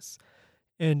ways.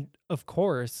 And of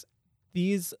course,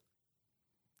 these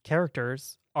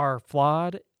characters are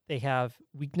flawed, they have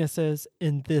weaknesses,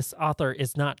 and this author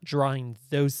is not drawing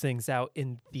those things out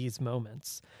in these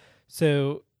moments.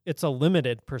 So it's a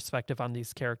limited perspective on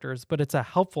these characters, but it's a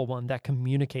helpful one that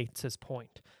communicates his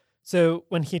point. So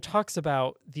when he talks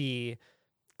about the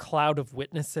cloud of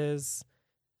witnesses,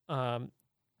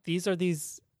 these are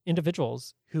these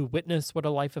individuals who witness what a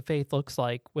life of faith looks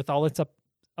like with all its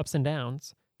ups and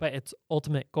downs, but its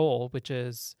ultimate goal, which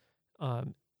is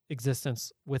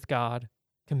existence with God,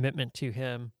 commitment to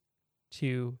him,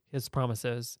 to his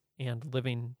promises, and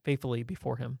living faithfully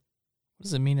before him. What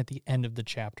does it mean at the end of the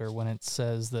chapter when it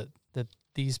says that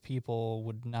these people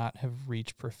would not have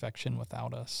reached perfection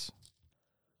without us?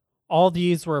 All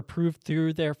these were approved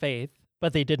through their faith,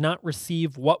 but they did not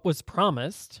receive what was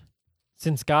promised,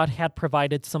 since God had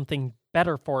provided something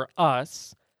better for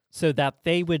us so that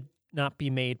they would not be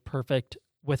made perfect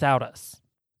without us.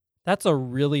 That's a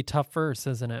really tough verse,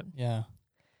 isn't it? Yeah.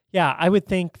 Yeah, I would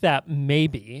think that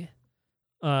maybe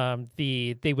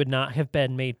they would not have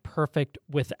been made perfect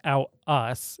without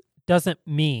us doesn't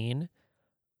mean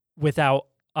without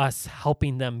us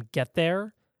helping them get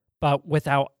there, but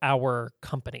without our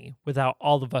company, without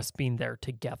all of us being there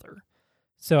together.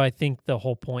 So I think the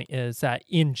whole point is that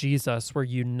in Jesus, we're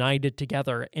united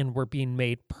together and we're being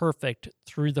made perfect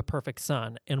through the perfect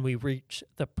Son, and we reach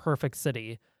the perfect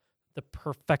city, the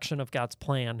perfection of God's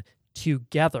plan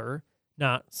together,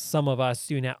 not some of us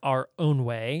doing it our own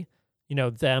way,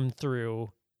 them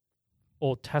through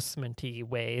Old Testament-y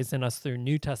ways and us through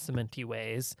New Testament-y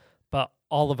ways, but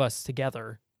all of us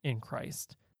together in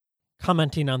Christ.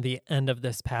 Commenting on the end of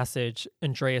this passage,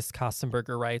 Andreas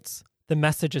Kostenberger writes, "The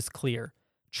message is clear.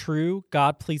 True,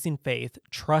 God-pleasing faith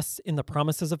trusts in the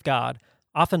promises of God,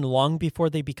 often long before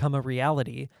they become a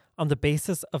reality, on the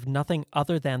basis of nothing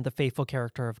other than the faithful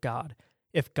character of God.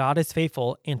 If God is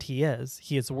faithful, and He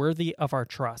is worthy of our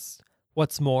trust.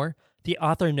 What's more, the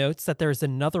author notes that there is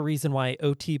another reason why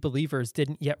OT believers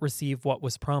didn't yet receive what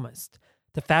was promised.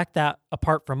 The fact that,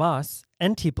 apart from us,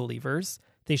 NT believers,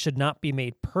 they should not be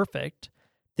made perfect.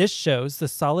 This shows the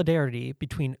solidarity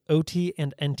between OT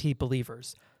and NT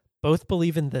believers. Both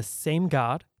believe in the same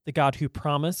God, the God who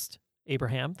promised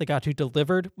Abraham, the God who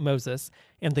delivered Moses,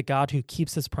 and the God who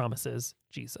keeps his promises,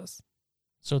 Jesus."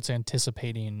 So it's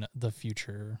anticipating the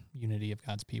future unity of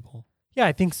God's people. Yeah,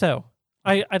 I think so.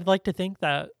 I'd like to think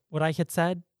that what I had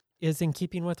said is in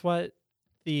keeping with what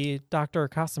the Dr.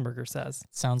 Kostenberger says.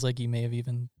 Sounds like you may have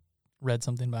even read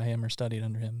something by him or studied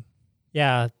under him.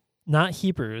 Yeah, not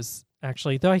Hebrews,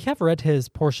 actually, though I have read his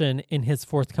portion in his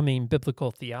forthcoming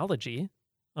biblical theology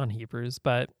on Hebrews,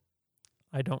 but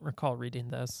I don't recall reading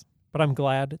this. But I'm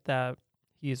glad that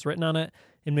he's written on it,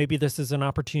 and maybe this is an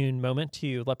opportune moment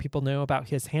to let people know about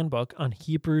his handbook on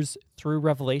Hebrews through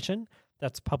Revelation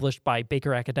that's published by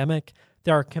Baker Academic.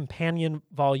 There are companion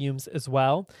volumes as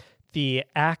well. The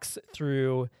Acts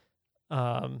through,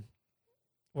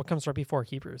 what comes right before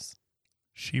Hebrews?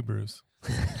 Shebrews.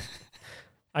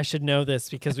 I should know this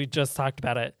because we just talked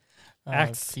about it.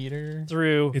 Acts Peter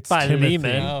through It's Philemon.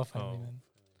 Timothy. Oh, Philemon.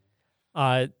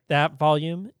 That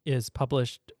volume is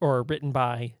published or written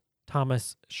by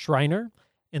Thomas Schreiner,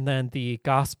 and then the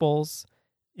Gospels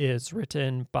is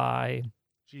written by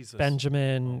Jesus.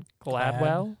 Benjamin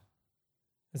Gladwell. Glad.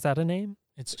 Is that a name?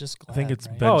 It's just Glad, I think it's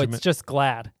right? Ben- Oh, Benjamin- it's just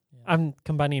Glad. Yeah. I'm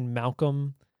combining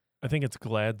Malcolm I think it's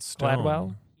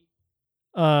Gladstone.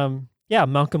 Gladwell. Yeah,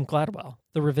 Malcolm Gladwell,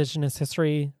 the revisionist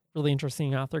history, really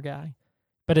interesting author guy.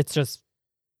 But it's just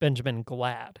Benjamin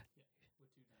Glad.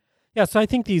 Yeah, so I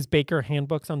think these Baker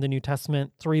handbooks on the New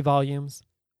Testament, 3 volumes,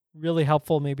 really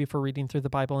helpful maybe for reading through the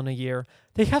Bible in a year.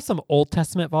 They have some Old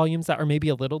Testament volumes that are maybe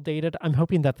a little dated. I'm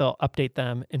hoping that they'll update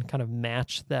them and kind of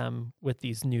match them with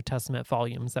these New Testament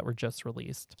volumes that were just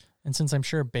released. And since I'm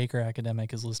sure Baker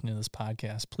Academic is listening to this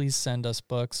podcast, please send us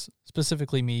books.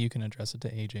 Specifically me, you can address it to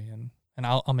AJ, and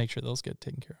I'll make sure those get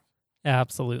taken care of.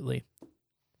 Absolutely.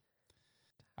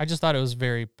 I just thought it was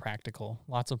very practical.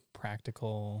 Lots of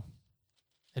practical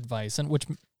advice, and which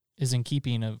is in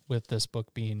keeping with this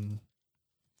book being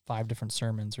 5 different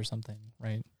sermons or something,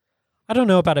 right? I don't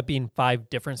know about it being 5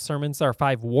 different sermons. There are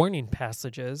 5 warning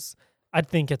passages. I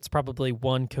think it's probably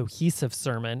one cohesive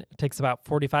sermon. It takes about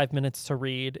 45 minutes to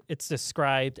read. It's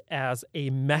described as a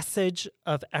message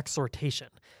of exhortation.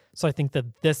 So I think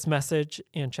that this message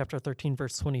in chapter 13,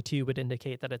 verse 22 would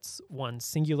indicate that it's one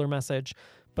singular message,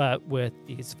 but with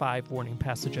these 5 warning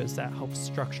passages that help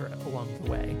structure it along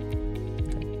the way.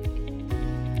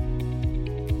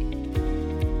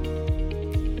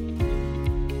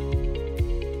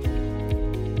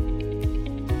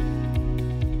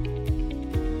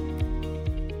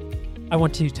 I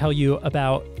want to tell you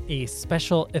about a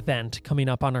special event coming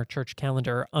up on our church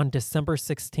calendar. On December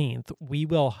 16th, we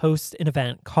will host an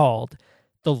event called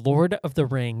The Lord of the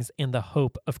Rings and the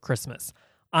Hope of Christmas.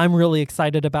 I'm really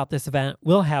excited about this event.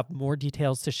 We'll have more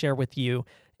details to share with you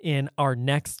in our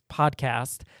next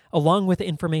podcast, along with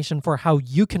information for how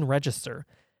you can register.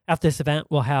 At this event,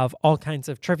 we'll have all kinds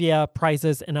of trivia,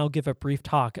 prizes, and I'll give a brief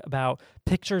talk about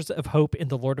pictures of hope in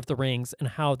The Lord of the Rings and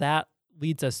how that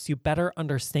leads us to better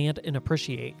understand and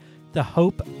appreciate the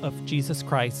hope of Jesus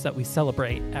Christ that we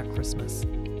celebrate at Christmas.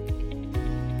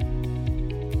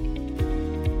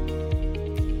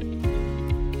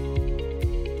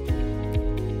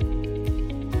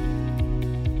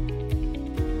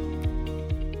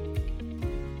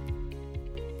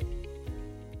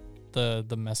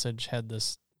 The message had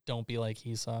this, don't be like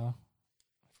Esau. I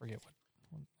forget what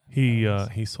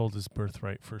He sold his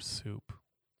birthright for soup.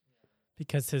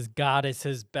 Because his God is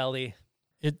his belly.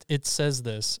 It says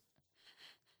this,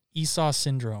 Esau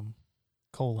syndrome,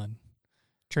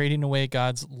 trading away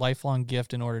God's lifelong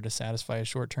gift in order to satisfy a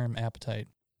short-term appetite.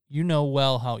 You know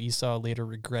well how Esau later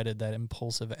regretted that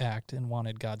impulsive act and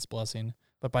wanted God's blessing.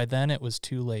 But by then it was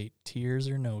too late. Tears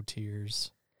or no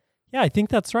tears. Yeah, I think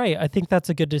that's right. I think that's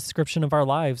a good description of our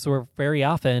lives, where very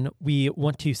often we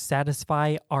want to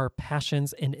satisfy our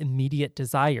passions and immediate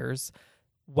desires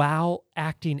while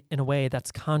acting in a way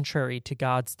that's contrary to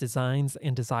God's designs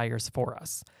and desires for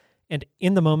us. And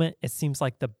in the moment, it seems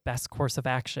like the best course of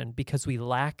action because we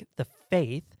lack the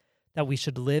faith that we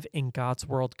should live in God's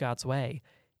world, God's way.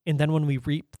 And then when we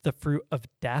reap the fruit of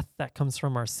death that comes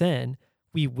from our sin,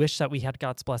 we wish that we had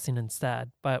God's blessing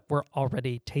instead, but we're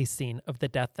already tasting of the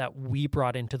death that we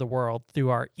brought into the world through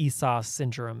our Esau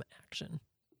syndrome action.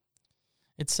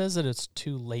 It says that it's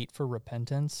too late for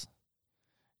repentance.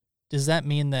 Does that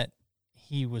mean that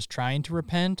he was trying to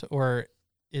repent, or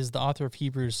is the author of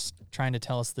Hebrews trying to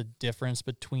tell us the difference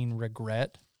between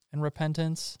regret and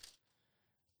repentance?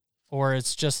 Or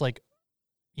it's just like,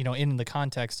 in the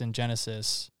context in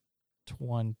Genesis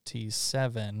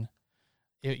 27,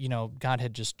 God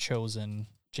had just chosen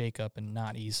Jacob and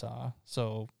not Esau.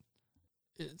 So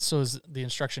is the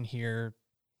instruction here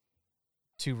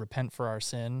to repent for our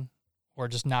sin, or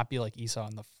just not be like Esau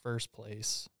in the first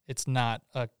place? It's not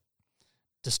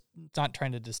not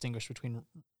trying to distinguish between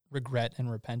regret and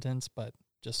repentance, but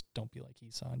just don't be like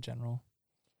Esau in general.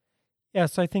 Yeah,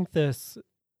 so I think this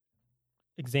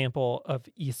example of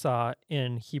Esau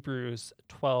in Hebrews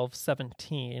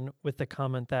 12:17 with the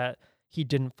comment that he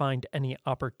didn't find any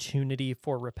opportunity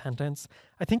for repentance,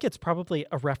 I think it's probably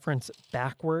a reference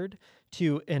backward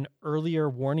to an earlier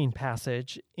warning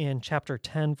passage in chapter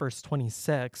 10, verse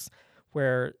 26,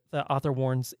 where the author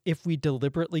warns, if we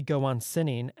deliberately go on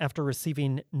sinning after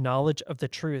receiving knowledge of the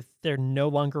truth, there no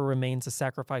longer remains a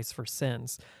sacrifice for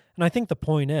sins. And I think the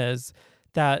point is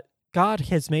that God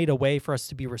has made a way for us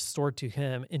to be restored to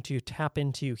him and to tap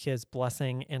into his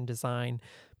blessing and design.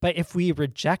 But if we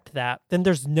reject that, then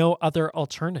there's no other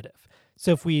alternative.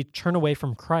 So if we turn away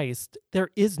from Christ, there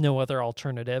is no other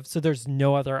alternative. So there's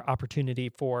no other opportunity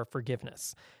for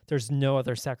forgiveness. There's no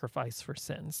other sacrifice for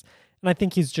sins. And I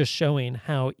think he's just showing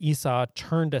how Esau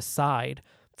turned aside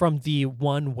from the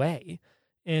one way.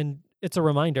 And it's a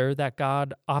reminder that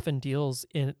God often deals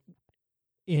in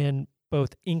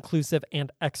both inclusive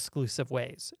and exclusive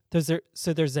ways.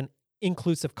 So there's an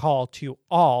inclusive call to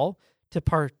all to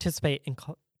participate in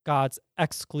God's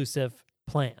exclusive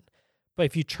plan. But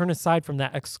if you turn aside from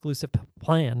that exclusive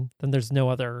plan, then there's no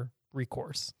other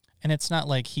recourse. And it's not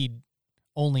like he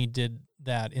only did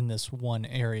that in this one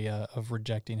area of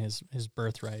rejecting his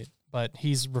birthright, but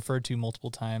he's referred to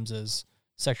multiple times as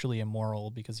sexually immoral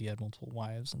because he had multiple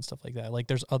wives and stuff like that. Like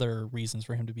there's other reasons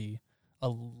for him to be a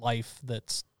life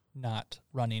that's not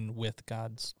running with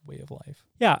God's way of life.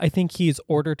 Yeah, I think he's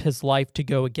ordered his life to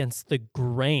go against the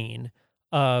grain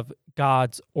of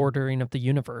God's ordering of the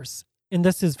universe. And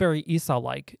this is very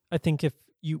Esau-like. I think if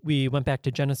we went back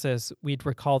to Genesis, we'd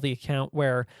recall the account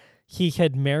where he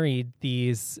had married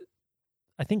these,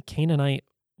 I think, Canaanite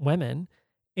women,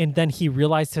 and then he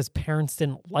realized his parents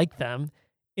didn't like them,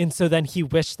 and so then he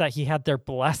wished that he had their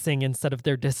blessing instead of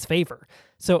their disfavor.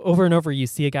 So over and over, you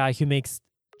see a guy who makes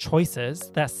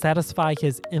choices that satisfy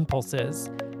his impulses,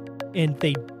 and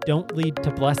they don't lead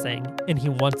to blessing, and he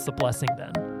wants the blessing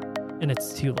then, and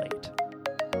it's too late.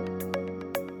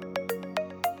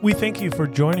 We thank you for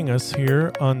joining us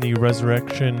here on the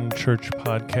Resurrection Church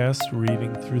podcast,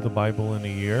 reading through the Bible in a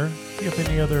year. If you have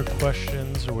any other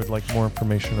questions or would like more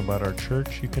information about our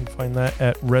church, you can find that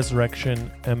at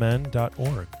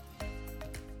resurrectionmn.org.